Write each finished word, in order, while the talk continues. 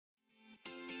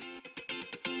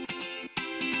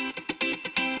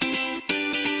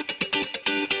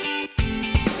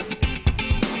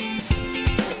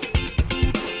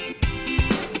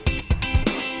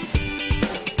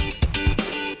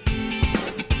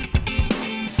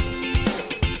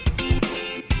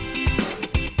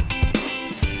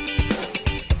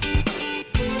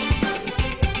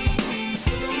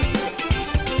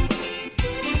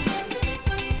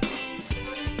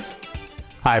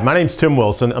Hi, my name's Tim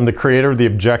Wilson. I'm the creator of the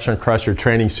Objection Crusher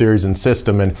training series and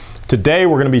system, and today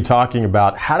we're going to be talking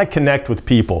about how to connect with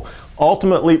people.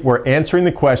 Ultimately, we're answering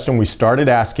the question we started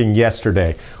asking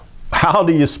yesterday. How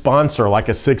do you sponsor like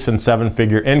a 6- and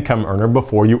 7-figure income earner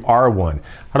before you are one?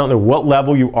 I don't know what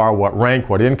level you are, what rank,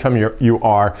 what income you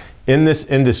are in this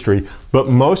industry, but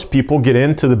most people get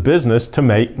into the business to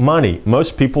make money.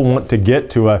 Most people want to get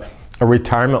to a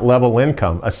retirement level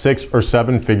income, a 6- or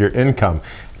 7-figure income.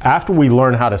 After we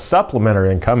learn how to supplement our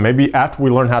income, maybe after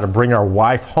we learn how to bring our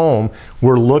wife home,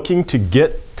 we're looking to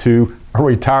get to a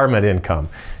retirement income.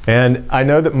 And I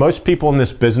know that most people in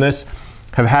this business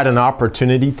have had an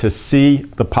opportunity to see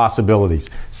the possibilities,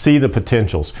 see the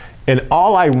potentials. And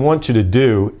all I want you to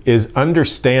do is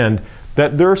understand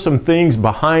that there are some things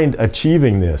behind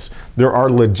achieving this. There are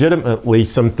legitimately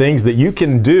some things that you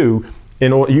can do,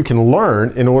 you can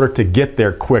learn in order to get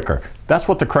there quicker. That's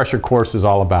what the Crusher course is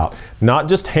all about. Not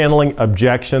just handling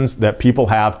objections that people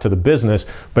have to the business,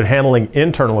 but handling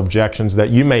internal objections that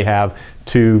you may have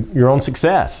to your own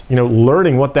success. You know,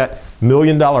 learning what that $1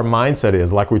 million mindset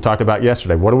is, like we talked about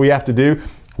yesterday. What do we have to do?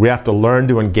 We have to learn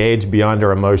to engage beyond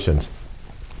our emotions.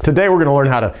 Today we're going to learn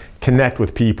how to connect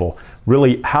with people.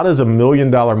 Really, how does a $1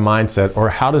 million mindset, or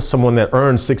how does someone that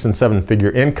earns 6- and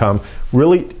 7-figure income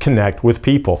really connect with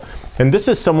people? And this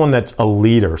is someone that's a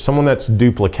leader, someone that's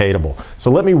duplicatable. So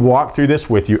let me walk through this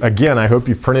with you. Again, I hope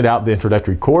you've printed out the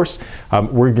introductory course.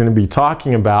 We're going to be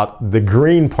talking about the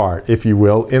green part, if you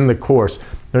will, in the course.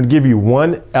 I'm going to give you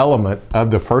one element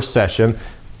of the first session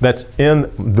that's in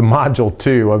the module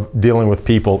 2 of dealing with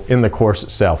people in the course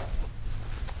itself.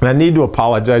 And I need to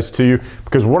apologize to you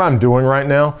because what I'm doing right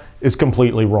now is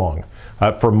completely wrong.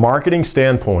 From a marketing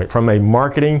standpoint, from a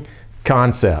marketing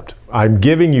concept, I'm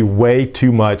giving you way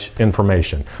too much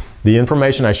information. The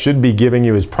information I should be giving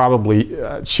you is probably,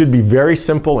 should be very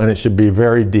simple and it should be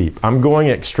very deep. I'm going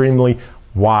extremely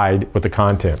wide with the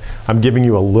content. I'm giving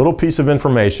you a little piece of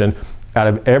information out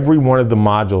of every one of the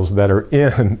modules that are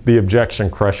in the Objection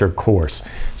Crusher course.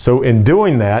 So in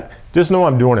doing that, just know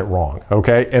I'm doing it wrong,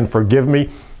 okay? And forgive me,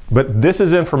 but this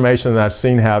is information that I've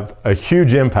seen have a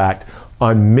huge impact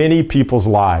on many people's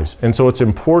lives. And so it's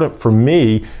important for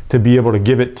me to be able to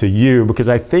give it to you because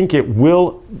I think it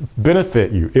will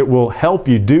benefit you. It will help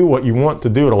you do what you want to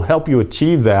do. It'll help you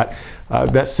achieve that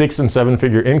 6- and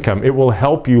 7-figure income. It will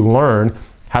help you learn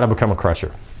how to become a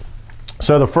crusher.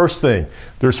 So the first thing,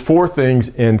 there's 4 things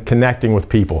in connecting with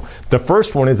people. The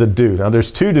first one is a do. Now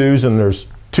there's 2 do's and there's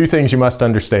 2 things you must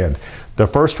understand. The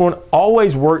first one,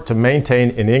 always work to maintain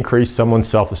and increase someone's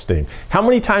self-esteem. How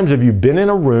many times have you been in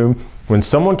a room when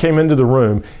someone came into the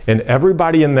room and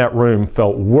everybody in that room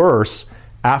felt worse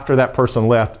after that person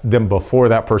left than before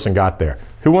that person got there?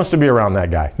 Who wants to be around that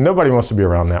guy? Nobody wants to be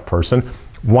around that person.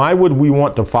 Why would we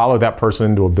want to follow that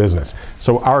person into a business?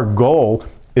 So our goal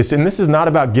is, and this is not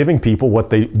about giving people what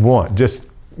they want, just,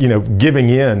 you know, giving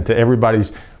in to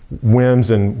everybody's whims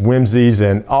and whimsies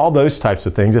and all those types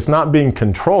of things. It's not being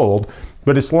controlled,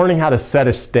 but it's learning how to set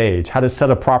a stage, how to set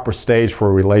a proper stage for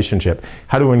a relationship,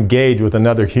 how to engage with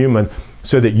another human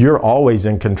so that you're always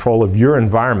in control of your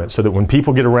environment, so that when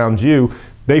people get around you,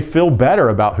 they feel better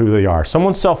about who they are.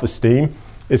 Someone's self-esteem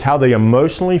is how they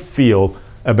emotionally feel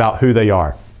about who they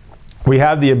are. We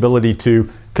have the ability to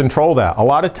control that. A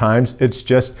lot of times it's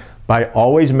just by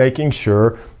always making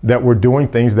sure that we're doing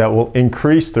things that will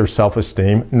increase their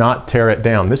self-esteem, not tear it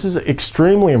down. This is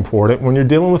extremely important when you're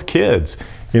dealing with kids.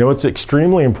 You know, it's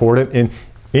extremely important in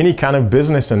any kind of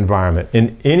business environment,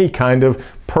 in any kind of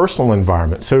personal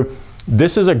environment. So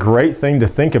this is a great thing to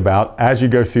think about as you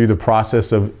go through the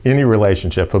process of any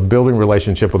relationship, of building a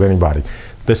relationship with anybody.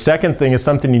 The second thing is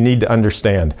something you need to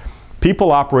understand.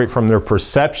 People operate from their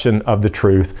perception of the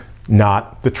truth,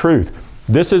 not the truth.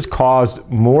 This has caused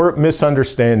more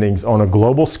misunderstandings on a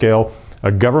global scale,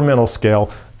 a governmental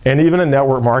scale, and even a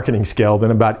network marketing scale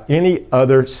than about any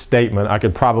other statement I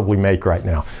could probably make right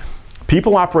now.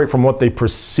 People operate from what they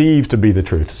perceive to be the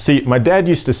truth. See, my dad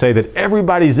used to say that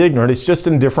everybody's ignorant, it's just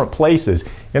in different places.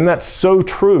 And that's so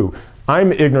true.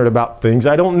 I'm ignorant about things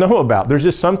I don't know about. There's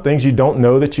just some things you don't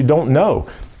know that you don't know.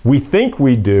 We think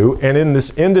we do, and in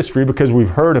this industry, because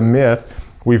we've heard a myth,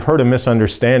 we've heard a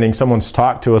misunderstanding, someone's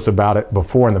talked to us about it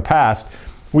before in the past,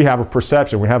 we have a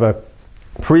perception, we have a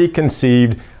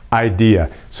preconceived idea.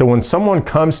 So when someone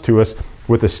comes to us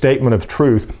with a statement of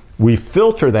truth, we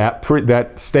filter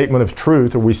that statement of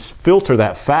truth, or we filter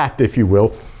that fact, if you will,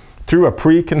 through a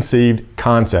preconceived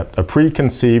concept, a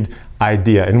preconceived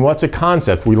idea. And what's a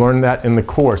concept? We learned that in the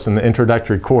course, in the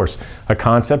introductory course. A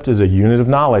concept is a unit of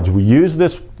knowledge. We use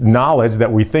this knowledge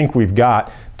that we think we've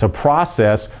got to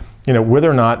process whether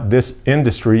or not this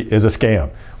industry is a scam.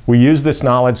 We use this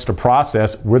knowledge to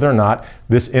process whether or not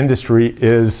this industry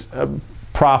is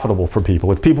profitable for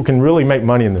people, if people can really make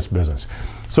money in this business.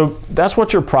 So that's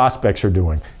what your prospects are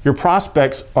doing. Your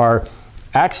prospects are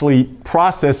actually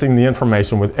processing the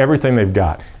information with everything they've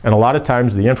got. And a lot of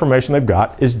times the information they've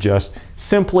got is just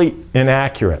simply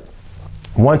inaccurate.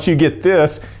 Once you get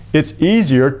this, it's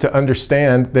easier to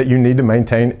understand that you need to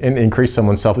maintain and increase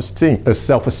someone's self-esteem.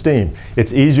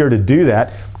 It's easier to do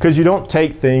that because you don't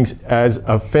take things as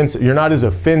offensive. You're not as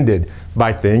offended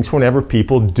by things whenever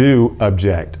people do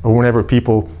object or whenever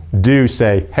people do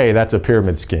say, hey, that's a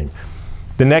pyramid scheme.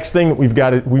 The next thing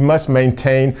that we must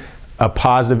maintain a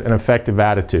positive and effective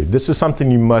attitude. This is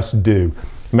something you must do.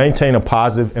 Maintain a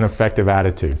positive and effective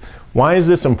attitude. Why is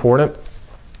this important?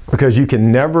 Because you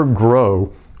can never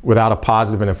grow without a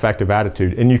positive and effective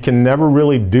attitude, and you can never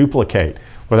really duplicate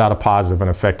without a positive and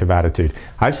effective attitude.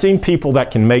 I've seen people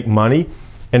that can make money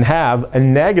and have a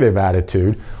negative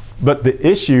attitude, but the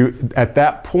issue at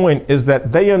that point is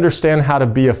that they understand how to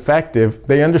be effective,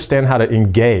 they understand how to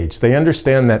engage, they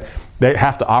understand that they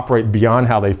have to operate beyond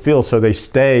how they feel, so they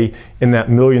stay in that $1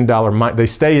 million mind. They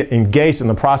stay engaged in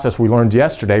the process we learned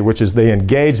yesterday, which is they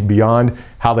engage beyond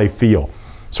how they feel.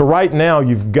 So right now,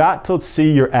 you've got to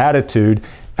see your attitude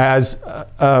as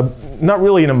not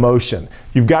really an emotion.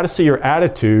 You've got to see your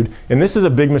attitude, and this is a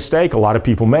big mistake a lot of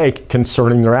people make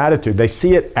concerning their attitude. They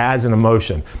see it as an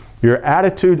emotion. Your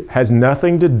attitude has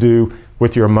nothing to do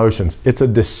with your emotions. It's a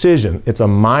decision. It's a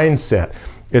mindset.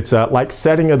 It's like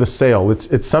setting of the sail.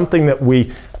 It's something that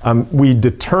we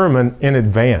determine in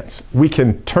advance. We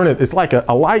can turn it. It's like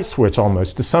a light switch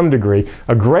almost to some degree.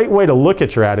 A great way to look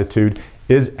at your attitude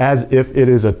is as if it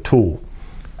is a tool.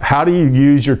 How do you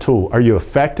use your tool? Are you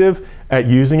effective at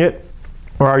using it,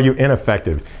 or are you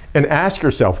ineffective? And ask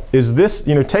yourself, is this,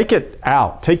 take it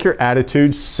out, take your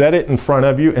attitude, set it in front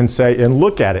of you and say, and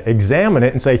look at it, examine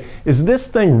it and say, is this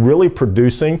thing really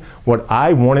producing what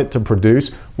I want it to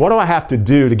produce? What do I have to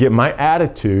do to get my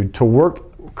attitude to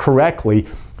work correctly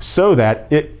so that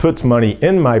it puts money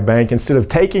in my bank instead of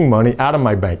taking money out of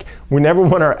my bank? We never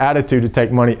want our attitude to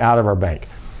take money out of our bank.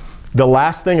 The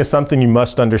last thing is something you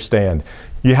must understand.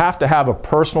 You have to have a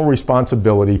personal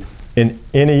responsibility in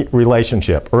any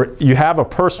relationship, or you have a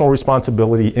personal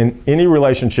responsibility in any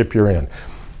relationship you're in.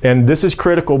 And this is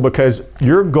critical because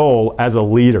your goal as a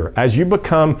leader, as you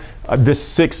become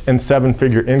this 6- and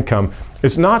 7-figure income,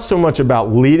 it's not so much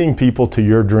about leading people to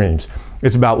your dreams.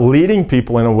 It's about leading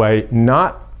people in a way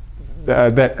not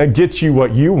that gets you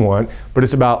what you want, but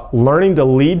it's about learning to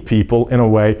lead people in a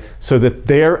way so that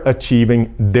they're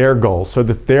achieving their goals, so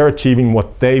that they're achieving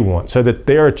what they want, so that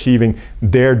they're achieving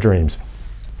their dreams.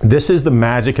 This is the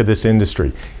magic of this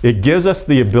industry. It gives us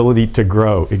the ability to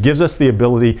grow. It gives us the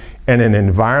ability in an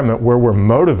environment where we're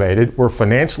motivated, we're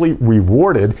financially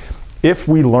rewarded if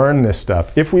we learn this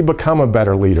stuff, if we become a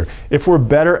better leader, if we're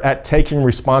better at taking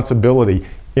responsibility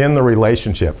in the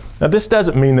relationship. Now, this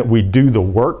doesn't mean that we do the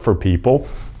work for people.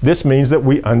 This means that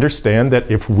we understand that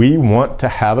if we want to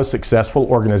have a successful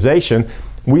organization,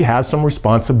 we have some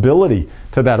responsibility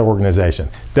to that organization.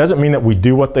 Doesn't mean that we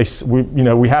do what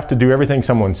we have to do everything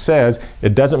someone says.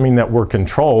 It doesn't mean that we're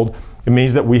controlled. It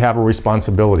means that we have a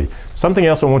responsibility. Something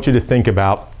else I want you to think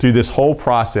about through this whole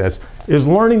process is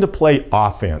learning to play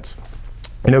offense.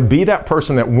 Be that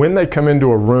person that when they come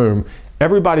into a room,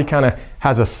 everybody kind of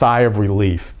has a sigh of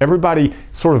relief. Everybody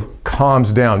sort of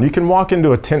calms down. You can walk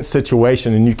into a tense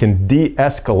situation and you can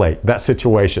de-escalate that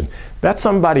situation. That's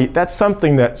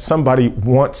something that somebody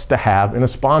wants to have in a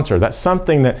sponsor. That's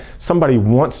something that somebody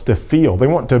wants to feel. They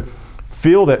want to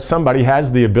feel that somebody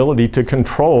has the ability to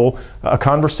control a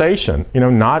conversation.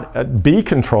 Not be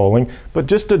controlling, but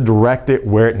just to direct it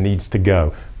where it needs to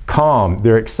go. Calm,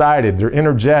 they're excited, they're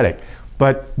energetic,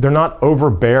 but they're not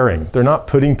overbearing. They're not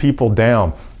putting people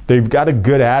down. They've got a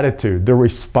good attitude. They're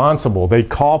responsible. They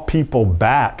call people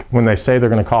back when they say they're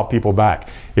going to call people back.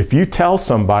 If you tell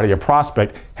somebody, a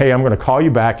prospect, hey, I'm going to call you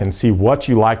back and see what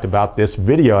you liked about this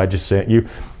video I just sent you,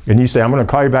 and you say, I'm going to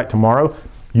call you back tomorrow,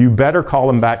 you better call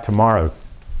them back tomorrow.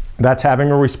 That's having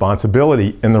a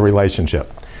responsibility in the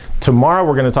relationship. Tomorrow,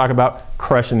 we're going to talk about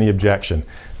crushing the objection.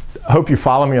 I hope you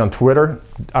follow me on Twitter.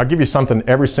 I'll give you something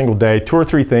every single day, 2 or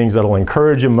 3 things that'll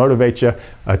encourage you, motivate you,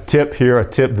 a tip here, a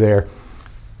tip there.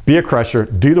 Be a crusher,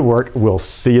 do the work. We'll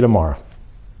see you tomorrow.